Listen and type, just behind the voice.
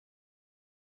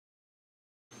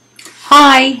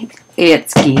Hi,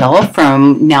 it's Gail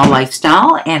from Now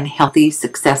Lifestyle and Healthy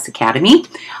Success Academy.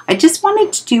 I just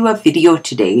wanted to do a video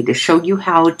today to show you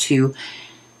how to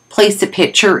place a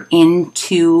picture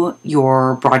into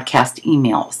your broadcast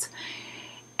emails.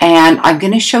 And I'm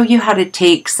going to show you how to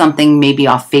take something maybe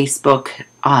off Facebook.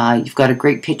 You've got a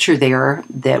great picture there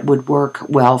that would work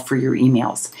well for your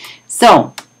emails.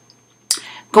 So,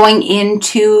 going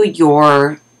into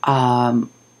your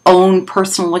own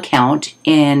personal account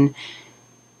in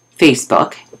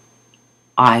Facebook,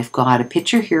 I've got a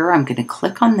picture here. I'm going to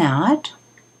click on that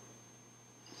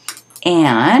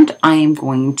and I am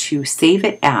going to save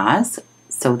it as,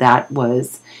 so that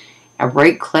was a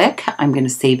right click. I'm going to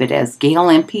save it as Gail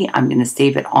Empey. I'm going to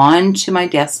save it onto my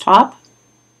desktop.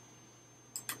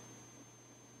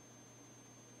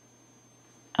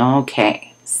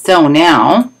 Okay, so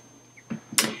now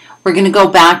we're going to go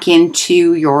back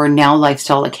into your Now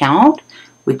Lifestyle account,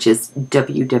 which is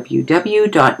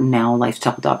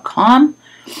www.nowlifestyle.com.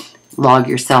 Log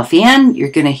yourself in.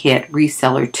 You're going to hit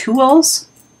Reseller Tools.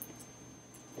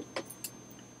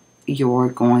 You're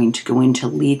going to go into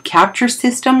Lead Capture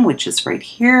System, which is right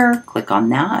here. Click on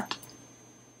that.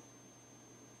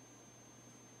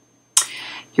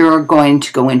 You're going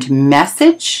to go into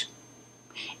Message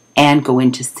and go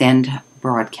into Send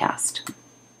Broadcast.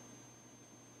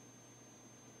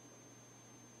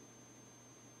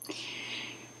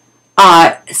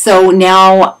 So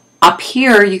now up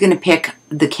here, you're going to pick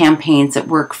the campaigns that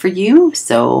work for you.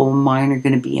 So mine are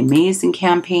going to be Amazing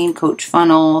Campaign, Coach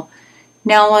Funnel,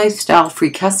 Now Lifestyle, Free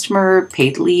Customer,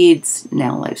 Paid Leads,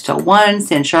 Now Lifestyle 1,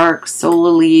 Send Shark, Solo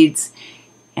Leads,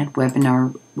 and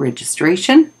Webinar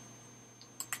Registration.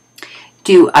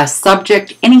 Do a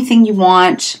subject, anything you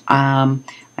want. I'm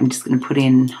just going to put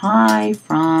in Hi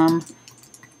from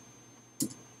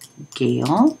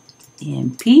Gail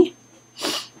Empey.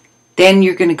 Then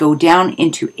you're going to go down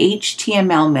into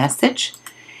HTML message.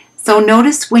 So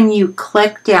notice when you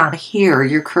click down here,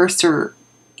 your cursor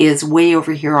is way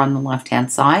over here on the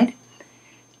left-hand side.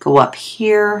 Go up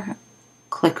here,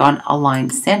 click on Align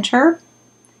Center.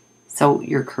 So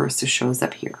your cursor shows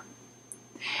up here.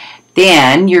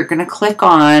 Then you're going to click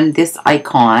on this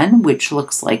icon, which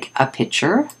looks like a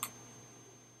picture.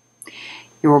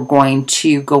 You're going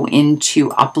to go into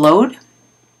Upload.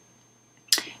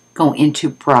 Go into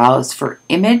Browse for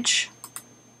Image.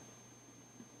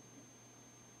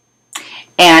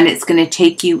 And it's going to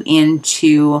take you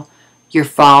into your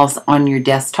files on your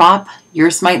desktop.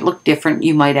 Yours might look different.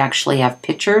 You might actually have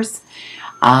pictures.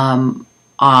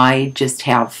 I just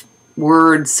have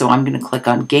words, so I'm going to click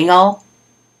on Gail.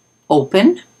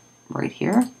 Open right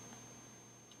here.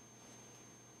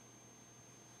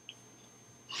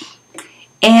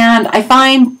 And I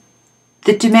find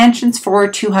the dimensions for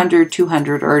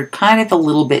 200 are kind of a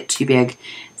little bit too big.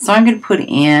 So I'm going to put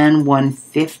in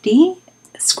 150.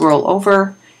 Scroll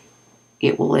over.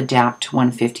 It will adapt to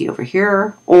 150 over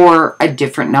here, or a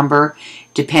different number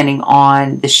depending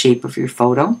on the shape of your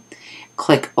photo.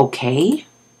 Click OK.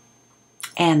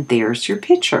 And there's your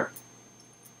picture.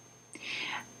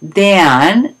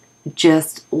 Then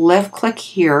just left click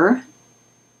here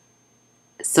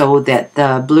so that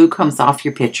the blue comes off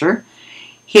your picture.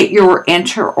 Hit your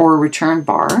enter or return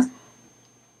bar,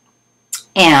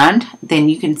 and then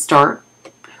you can start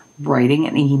writing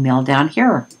an email down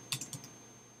here.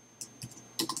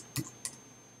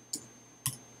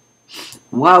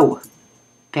 Whoa,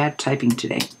 bad typing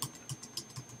today.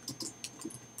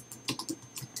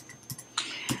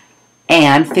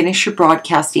 And finish your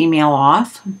broadcast email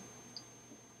off.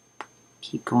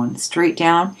 Keep going straight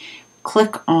down.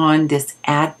 Click on this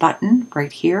add button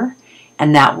right here,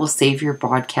 and that will save your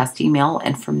broadcast email,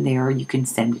 and from there you can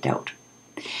send it out.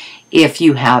 If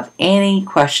you have any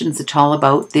questions at all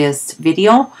about this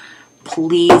video,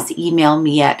 please email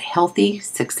me at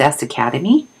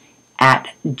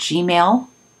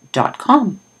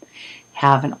healthysuccessacademy@gmail.com.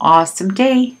 Have an awesome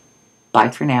day. Bye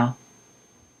for now.